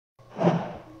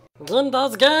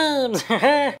Gunda's Games!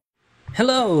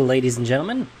 Hello, ladies and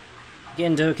gentlemen.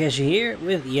 Gen Tokeshi here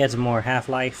with yet more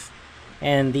Half-Life,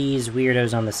 and these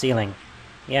weirdos on the ceiling.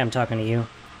 Yeah, I'm talking to you.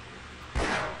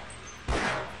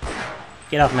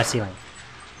 Get off my ceiling.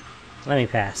 Let me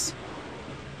pass.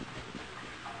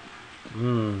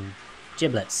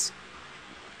 Giblets.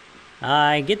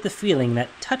 I get the feeling that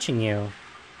touching you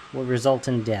will result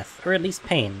in death, or at least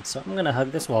pain, so I'm gonna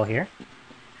hug this wall here.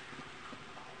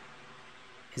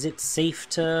 Is it safe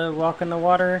to walk in the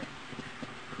water?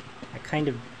 I kind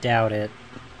of doubt it.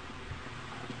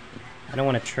 I don't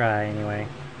want to try, anyway.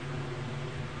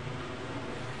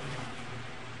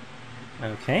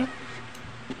 Okay.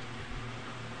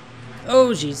 Oh,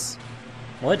 jeez.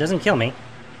 Well, it doesn't kill me.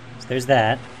 So there's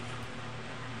that.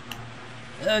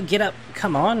 Get up.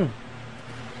 Come on.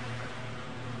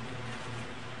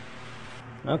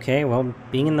 Okay, well,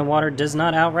 being in the water does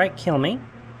not outright kill me.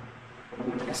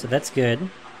 So that's good.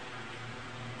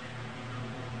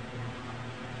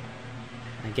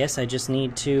 I guess I just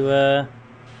need to,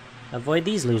 avoid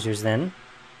these losers, then.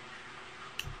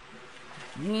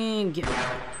 Oh,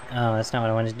 that's not what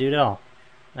I wanted to do at all.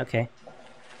 Okay.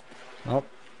 Well.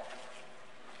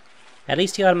 At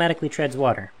least he automatically treads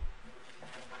water.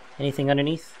 Anything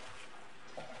underneath?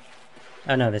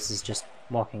 Oh no, this is just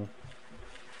walking.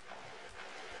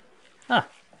 Ah!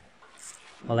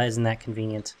 Well, that isn't that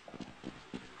convenient.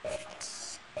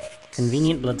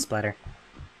 Convenient blood splatter.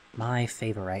 My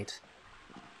favorite.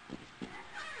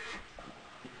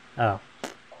 Oh.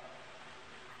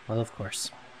 Well, of course.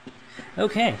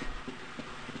 Okay.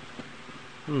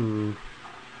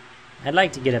 I'd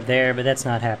like to get up there, but that's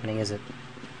not happening, is it?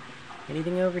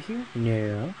 Anything over here?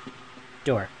 No.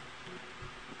 Door.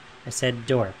 I said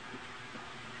door.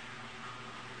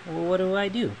 Well, what do I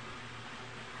do?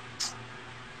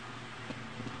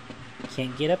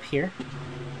 Can't get up here.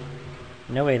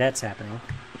 No way that's happening.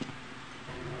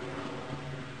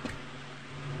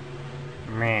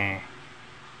 Meh.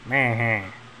 Meh.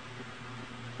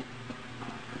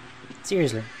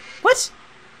 Seriously. What?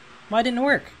 Why didn't it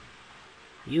work?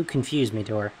 You confused me,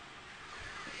 door.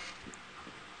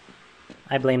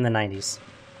 I blame the 90s.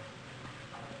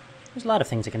 There's a lot of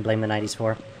things I can blame the 90s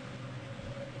for.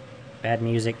 Bad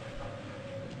music.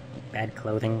 Bad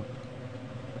clothing.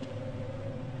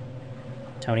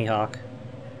 Tony Hawk.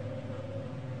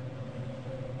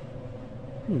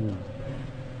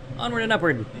 Onward and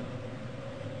upward!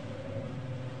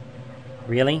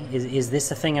 Really? Is this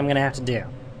a thing I'm gonna have to do?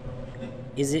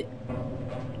 Is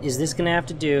this gonna have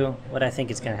to do what I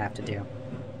think it's gonna have to do?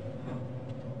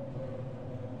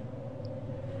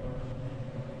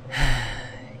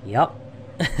 Yup.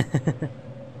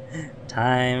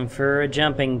 Time for a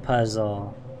jumping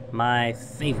puzzle. My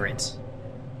favorite.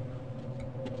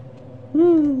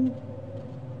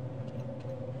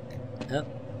 Up.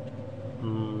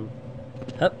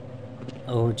 Up.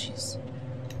 Oh, jeez.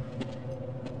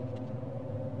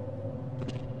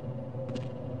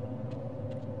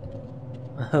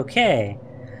 Okay.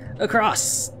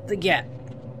 Across the gap.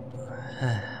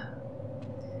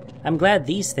 I'm glad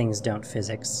these things don't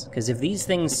physics, because if these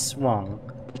things swung...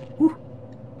 Whew.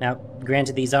 Now,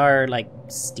 granted, these are, like,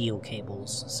 steel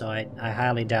cables, so I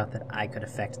highly doubt that I could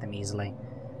affect them easily.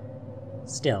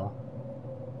 Still,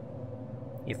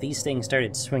 if these things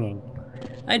started swinging,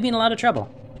 I'd be in a lot of trouble.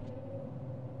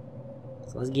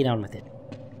 So let's get on with it.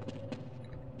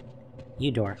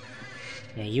 You door.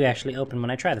 Yeah, you actually open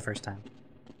when I try the first time.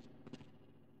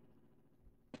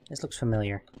 This looks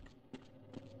familiar.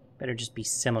 Better just be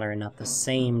similar and not the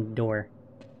same door.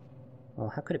 Well,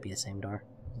 how could it be the same door?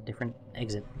 Different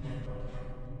exit.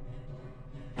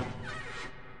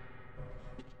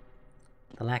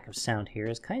 The lack of sound here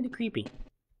is kind of creepy.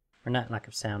 Or not lack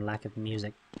of sound, lack of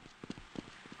music.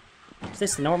 Is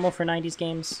this normal for 90s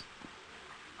games?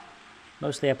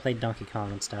 Mostly I played Donkey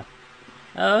Kong and stuff.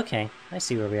 Oh, okay. I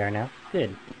see where we are now.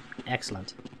 Good.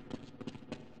 Excellent.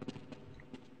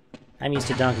 I'm used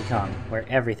to Donkey Kong, where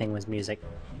everything was music.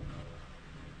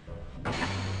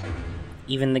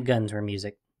 Even the guns were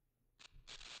music.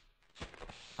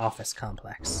 Office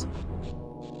complex.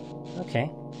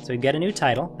 Okay, so we've got a new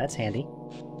title. That's handy.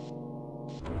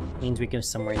 Means we go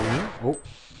somewhere new. Oh.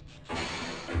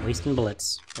 Wasting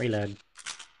bullets. Reload.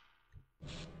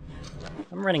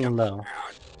 I'm running low.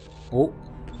 Oh.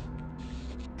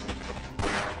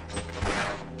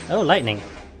 Oh, lightning.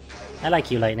 I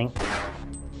like you, lightning.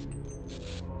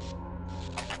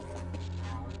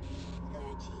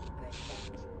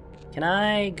 Can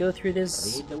I go through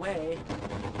this? Lead the way.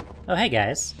 Oh, hey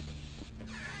guys.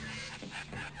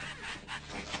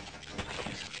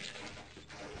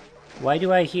 Why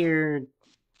do I hear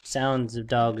sounds of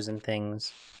dogs and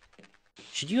things?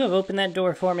 Should you have opened that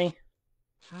door for me?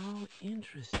 How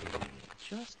interesting.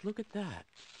 Just look at that.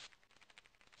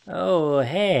 Oh,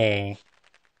 hey.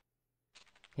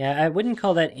 Yeah, I wouldn't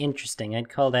call that interesting. I'd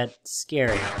call that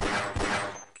scary.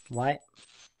 Why?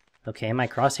 Okay, my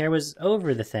crosshair was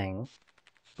over the thing,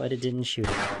 but it didn't shoot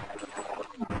it.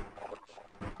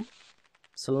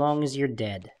 So long as you're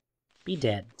dead. Be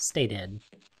dead. Stay dead.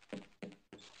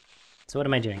 So what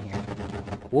am I doing here?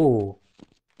 Whoa.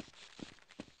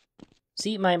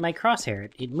 See, my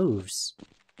crosshair, it moves.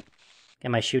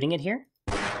 Am I shooting it here?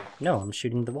 No, I'm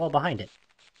shooting the wall behind it.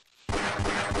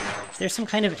 Is there some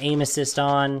kind of aim assist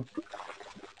on?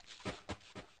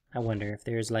 I wonder if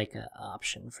there's like an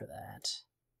option for that.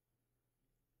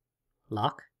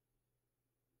 Lock?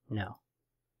 No.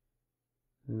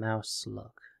 Mouse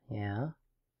look. Yeah.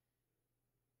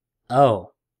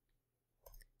 Oh.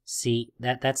 See,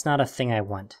 that's not a thing I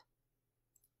want.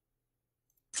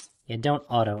 Yeah, don't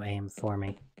auto-aim for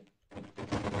me.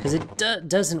 Because it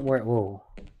doesn't work. Whoa.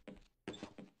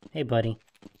 Hey, buddy.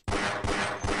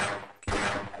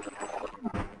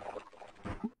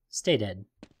 Stay dead.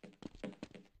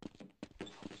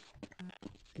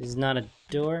 This is not a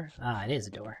door? Ah, it is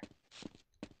a door.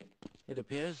 It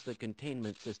appears the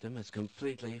containment system has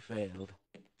completely failed.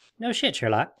 No shit,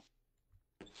 Sherlock.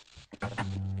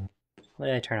 What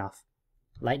did I turn off?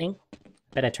 Lightning? I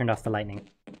bet I turned off the lightning.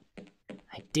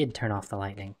 I did turn off the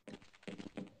lightning.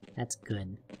 That's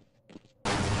good.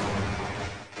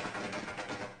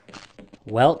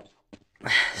 Well,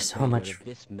 so much. Of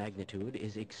this magnitude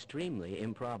is extremely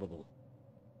improbable.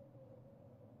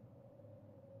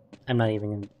 I'm not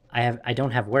even. I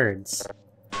don't have words.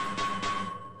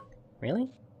 Really?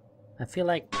 I feel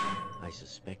like. I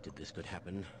suspected this could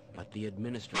happen, but the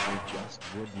administrator just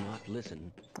would not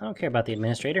listen. I don't care about the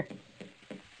administrator.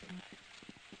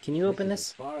 Can you open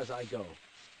this? As far as I go.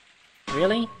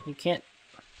 Really? You can't.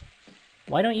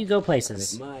 Why don't you go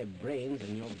places? With my brains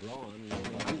and your brawn,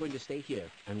 I'm going to stay here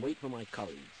and wait for my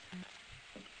colleagues.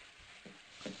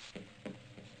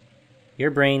 Your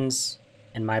brains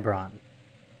and my brawn.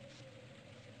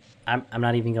 I'm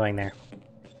not even going there.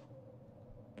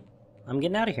 I'm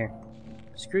getting out of here.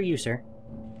 Screw you, sir.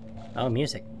 Oh,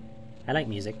 music. I like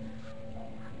music.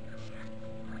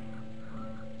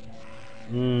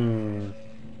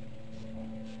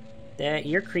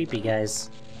 You're creepy, guys.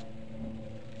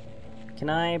 Can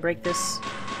I break this?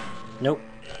 Nope.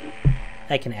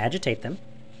 I can agitate them.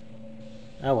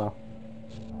 Oh well.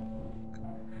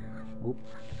 Oop,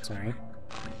 sorry.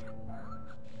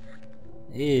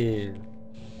 Ew.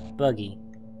 Buggy.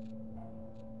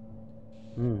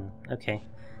 Okay.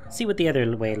 Let's see what the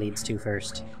other way leads to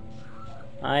first.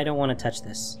 I don't want to touch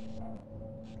this.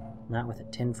 Not with a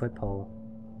 10-foot pole.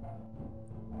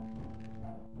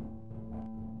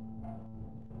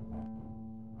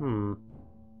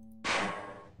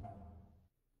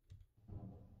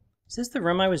 Is this the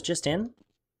room I was just in?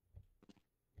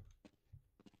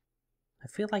 I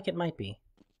feel like it might be.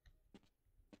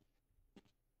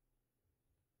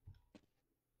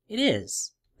 It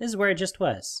is! This is where it just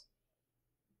was.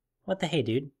 What the hey,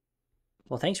 dude?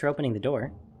 Well, thanks for opening the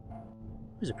door.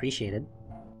 It was appreciated.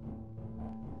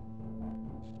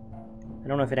 I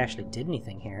don't know if it actually did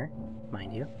anything here,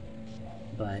 mind you,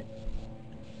 but...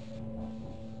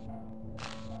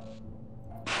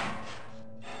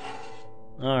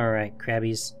 Alright,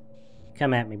 crabbies.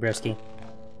 Come at me, broski.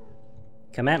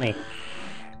 Come at me.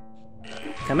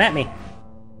 Come at me!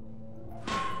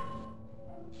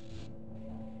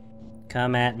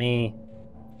 Come at me.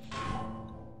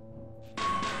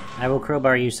 I will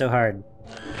crowbar you so hard.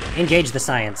 Engage the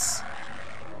science.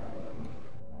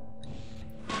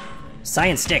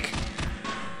 Science stick!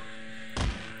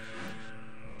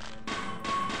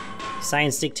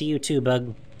 Science stick to you too,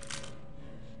 bug.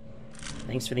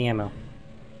 Thanks for the ammo.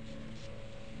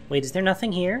 Wait, is there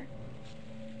nothing here?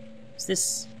 Is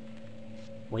this...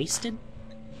 wasted?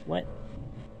 What?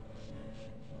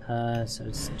 So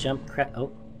it's jump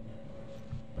oh.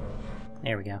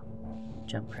 There we go.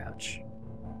 Jump crouch.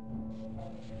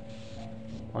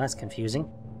 Well, that's confusing.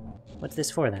 What's this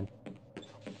for, then?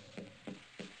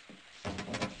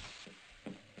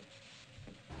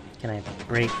 Can I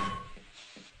break...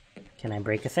 Can I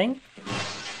break a thing?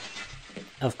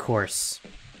 Of course.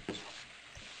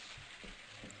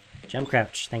 Jump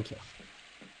crouch, thank you.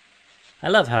 I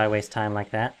love how I waste time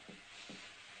like that.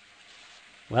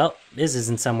 Well, this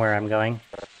isn't somewhere I'm going.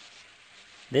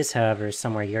 This, however, is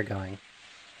somewhere you're going.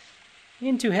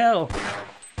 Into hell!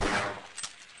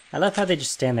 I love how they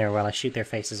just stand there while I shoot their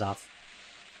faces off.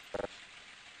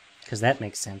 Because that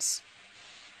makes sense.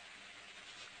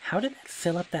 How did that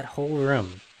fill up that whole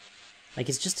room? Like,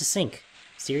 it's just a sink.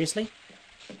 Seriously?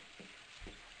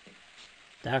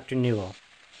 Dr. Newell.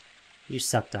 You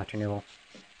suck, Dr. Newell.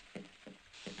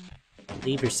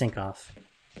 Leave your sink off.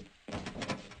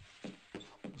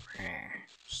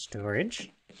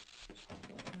 Storage.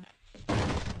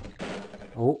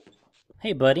 Oh.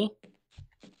 Hey, buddy.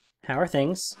 How are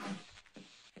things?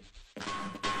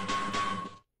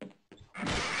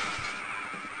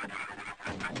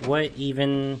 What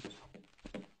even...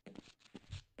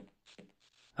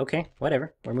 Okay,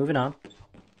 whatever. We're moving on.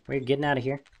 We're getting out of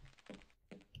here.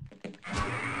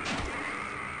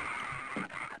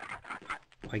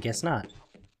 I guess not.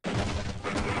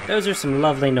 Those are some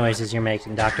lovely noises you're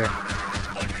making, Doctor.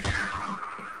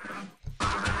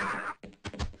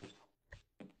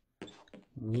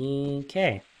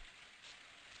 Okay.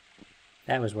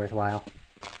 That was worthwhile.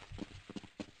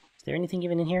 Is there anything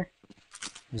even in here?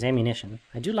 There's ammunition.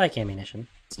 I do like ammunition.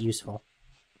 It's useful.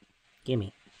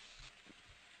 Gimme.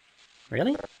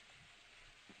 Really?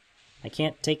 I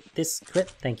can't take this clip?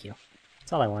 Thank you.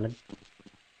 That's all I wanted.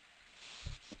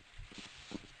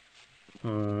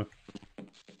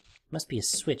 Must be a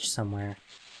switch somewhere.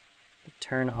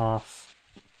 Turn off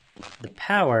the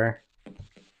power.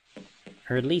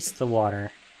 Or at least the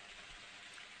water.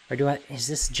 Or do I... Is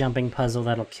this jumping puzzle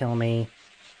that'll kill me?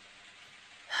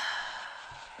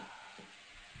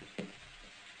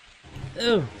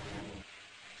 Ooh.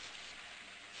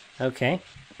 Okay.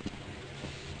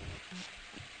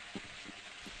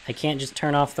 I can't just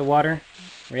turn off the water?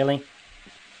 Really?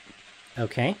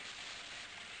 Okay.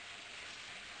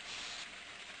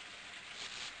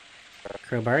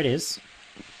 Crowbar it is.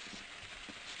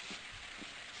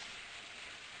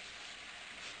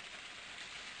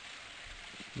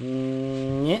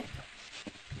 Yeah.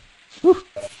 Whew.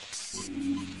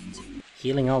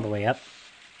 Healing all the way up.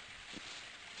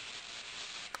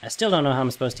 I still don't know how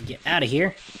I'm supposed to get out of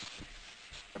here.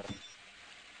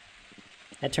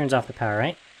 That turns off the power,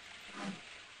 right?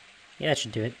 Yeah, that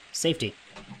should do it. Safety.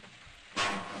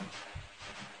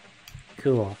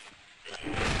 Cool.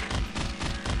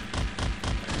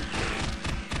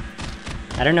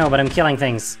 I don't know, but I'm killing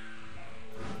things.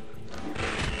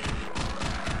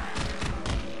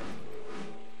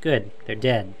 Good, they're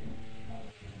dead.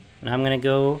 Now I'm gonna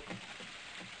go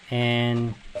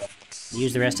and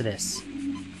use the rest of this.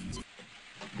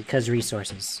 Because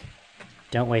resources.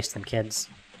 Don't waste them, kids.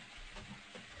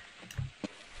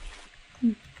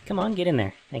 Come on, get in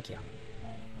there. Thank you.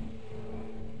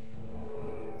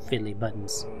 Fiddly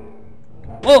buttons.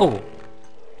 Whoa!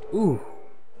 Ooh.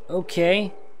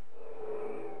 Okay.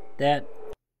 That...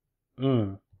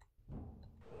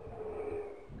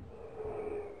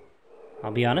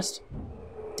 I'll be honest.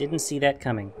 Didn't see that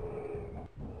coming.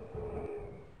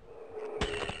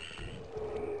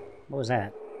 What was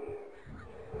that?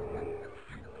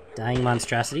 Dying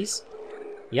monstrosities?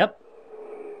 Yep.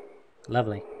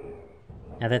 Lovely.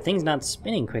 Now that thing's not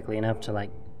spinning quickly enough to,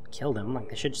 like, kill them. Like,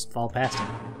 they should just fall past it.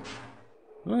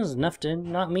 Well, it was enough to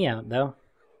knock me out, though.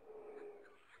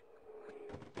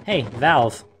 Hey,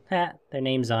 Valve. Ha, their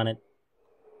name's on it.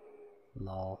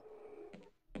 Lol.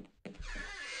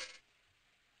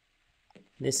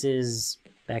 This is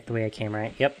back the way I came,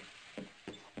 right? Yep.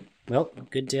 Well,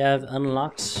 good to have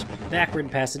unlocked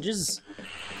backward passages.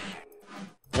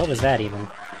 What was that, even?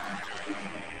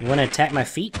 You want to attack my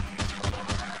feet?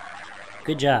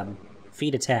 Good job.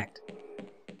 Feet attacked.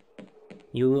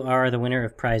 You are the winner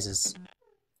of prizes.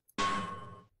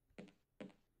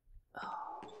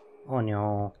 Oh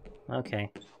no. Okay.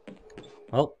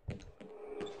 Well.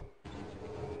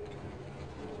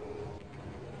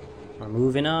 We're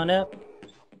moving on up.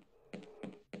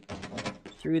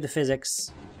 Through the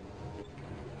physics.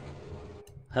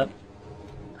 Hup.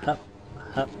 Hup.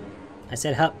 Hup. I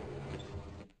said hup.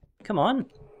 Come on.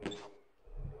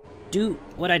 Do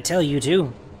what I tell you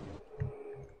to.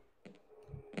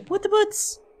 What the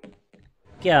butts?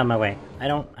 Get out of my way. I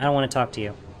don't want to talk to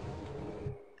you.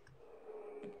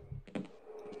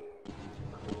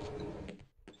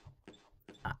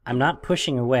 I'm not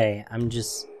pushing away. I'm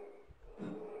just...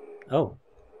 Oh.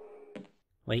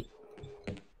 Wait.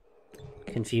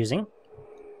 Confusing.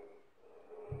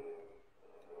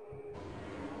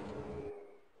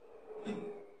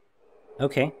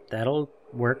 Okay, that'll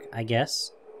work, I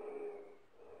guess.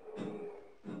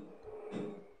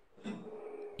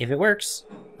 If it works,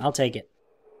 I'll take it.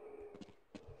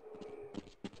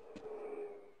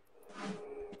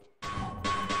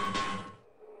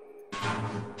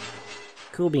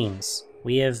 Cool beans.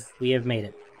 We have made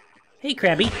it. Hey,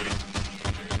 Krabby!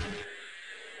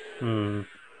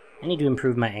 I need to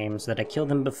improve my aim so that I kill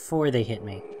them before they hit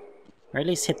me. Or at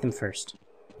least hit them first.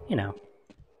 You know,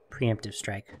 preemptive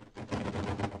strike.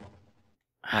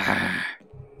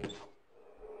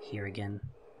 here again.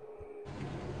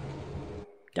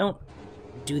 Don't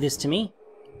do this to me.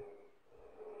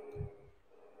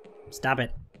 Stop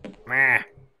it. Ah.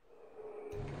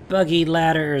 Buggy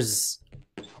ladders.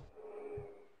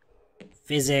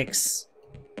 Physics.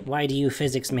 Why do you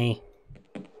physics me?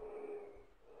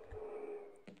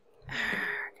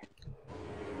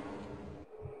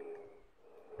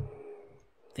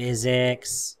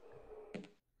 Physics.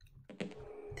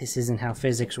 This isn't how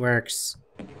physics works.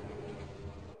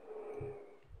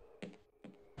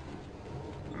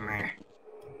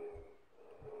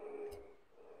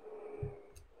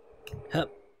 Hup.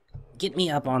 Get me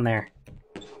up on there.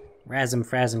 Razum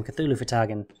Frazum Cthulhu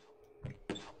Fatagan.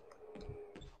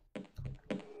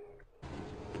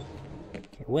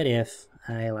 Okay, what if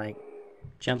I, like,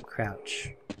 jump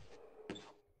crouch?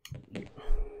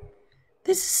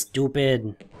 This is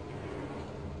stupid.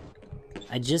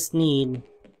 I just need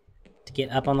to get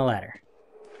up on the ladder.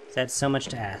 That's so much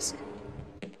to ask.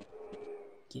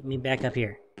 Get me back up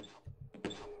here.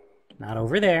 Not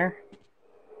over there.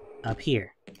 Up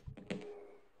here.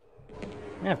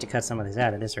 I'm gonna have to cut some of this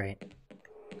out at this rate.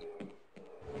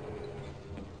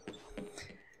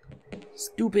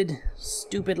 Stupid,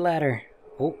 stupid ladder.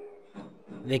 Oh,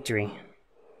 victory.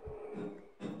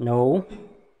 No.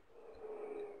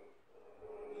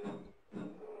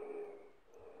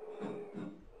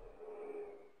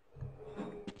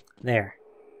 There.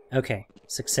 Okay,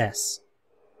 success.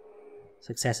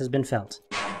 Success has been felt.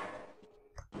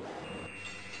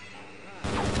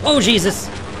 Oh, Jesus!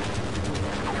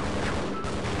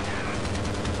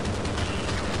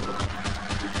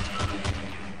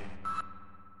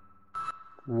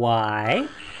 Why?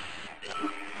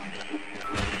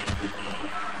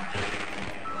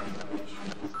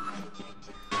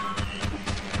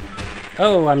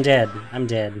 Oh, I'm dead. I'm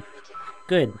dead.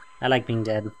 Good. I like being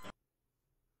dead.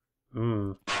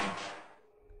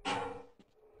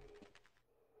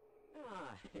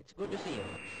 It's good to see you.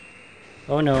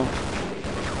 Oh no.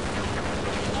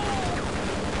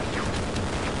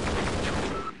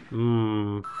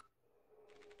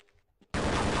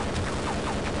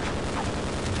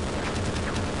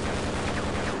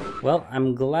 Well,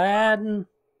 I'm glad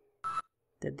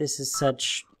that this is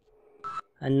such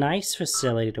a nice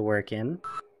facility to work in.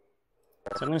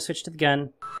 So I'm gonna switch to the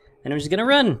gun, and I'm just gonna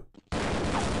run!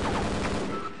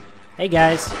 Hey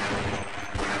guys!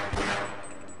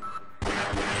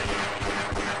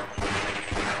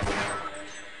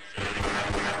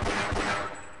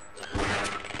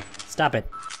 Stop it.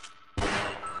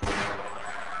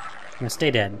 I'm gonna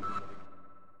stay dead.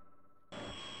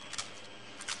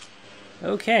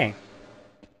 Okay.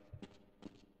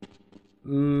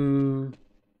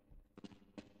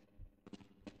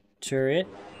 Turret.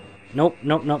 Nope,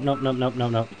 nope, nope, nope, nope, nope,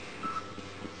 nope, nope.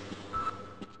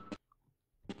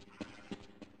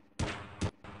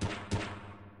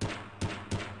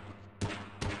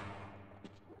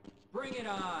 Bring it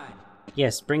on!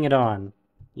 Yes, bring it on.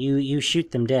 You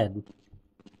shoot them dead.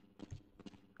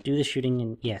 Do the shooting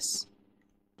and yes.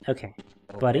 Okay.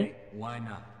 Buddy, Why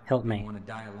not? help I me. don't want to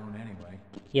die alone anyway.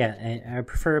 Yeah, I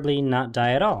preferably not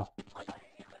die at all.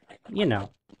 You know.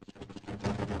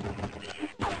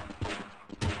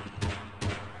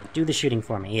 Do the shooting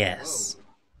for me, yes.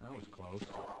 Whoa, that was close.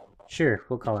 Sure,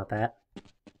 we'll call it that.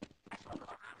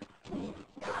 You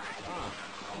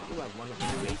have one of the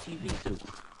new ATV suits.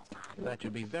 That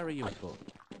should be very useful.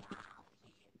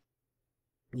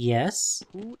 Yes?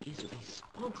 Who is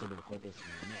responsible for this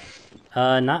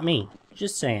mess? Not me.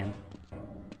 Just saying.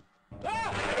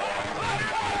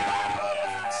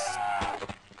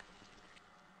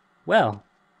 Well,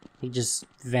 he just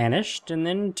vanished and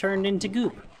then turned into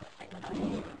goop.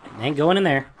 Ain't going in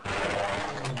there.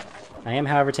 I am,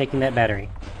 however, taking that battery.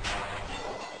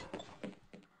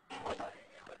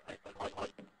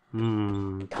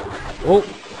 Oh!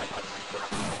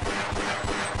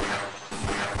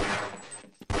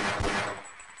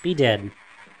 Be dead.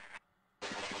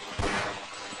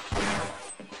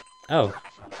 Oh.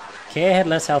 Okay, I had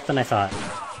less health than I thought.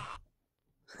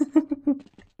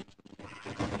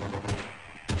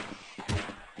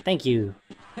 Thank you,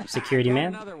 security Got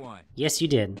man. another one. Yes, you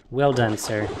did. Well done,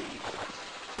 sir.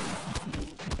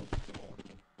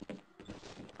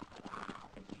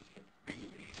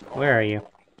 Where are you?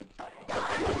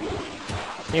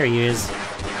 There he is.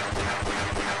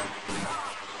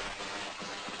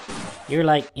 You're,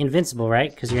 like, invincible,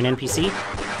 right? Because you're an NPC?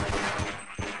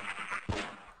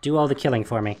 Do all the killing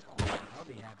for me. I'll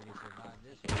be happy to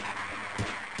survive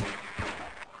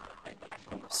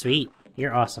this. Sweet.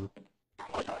 You're awesome.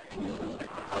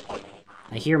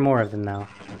 I hear more of them, though.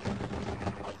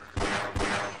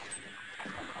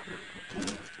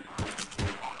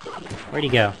 Where'd he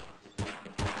go?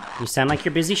 You sound like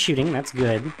you're busy shooting, that's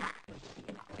good.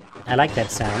 I like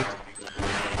that sound.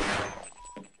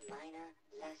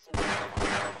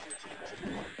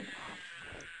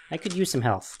 I could use some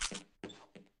health.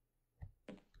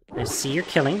 I see you're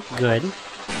killing, good.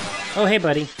 Oh, hey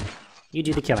buddy. You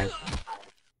do the killing.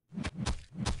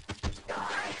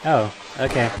 Oh,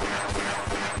 okay.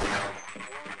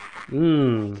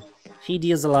 He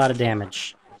deals a lot of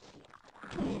damage.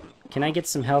 Can I get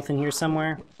some health in here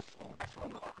somewhere?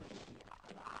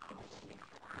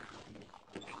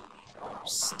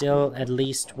 Still at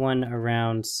least one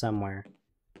around somewhere.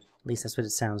 At least that's what it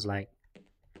sounds like.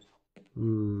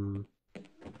 Oh,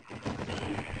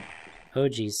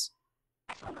 jeez.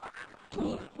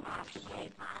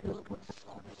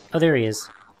 Oh, there he is.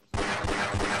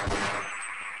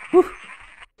 Whew.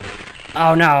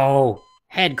 Oh, no!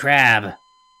 Head crab!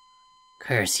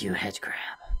 Curse you, head crab.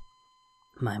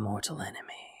 My mortal enemy.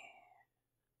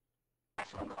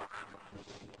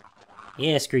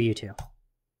 Yeah, screw you too.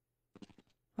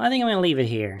 Well, I think I'm gonna leave it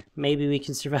here. Maybe we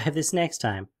can survive this next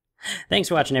time. Thanks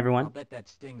for watching, everyone. I'll bet that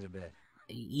stings a bit.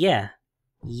 Yeah.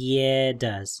 Yeah, it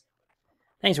does.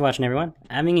 Thanks for watching, everyone.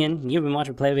 I'm Ian. You've been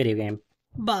watching me play a video game.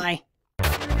 Bye!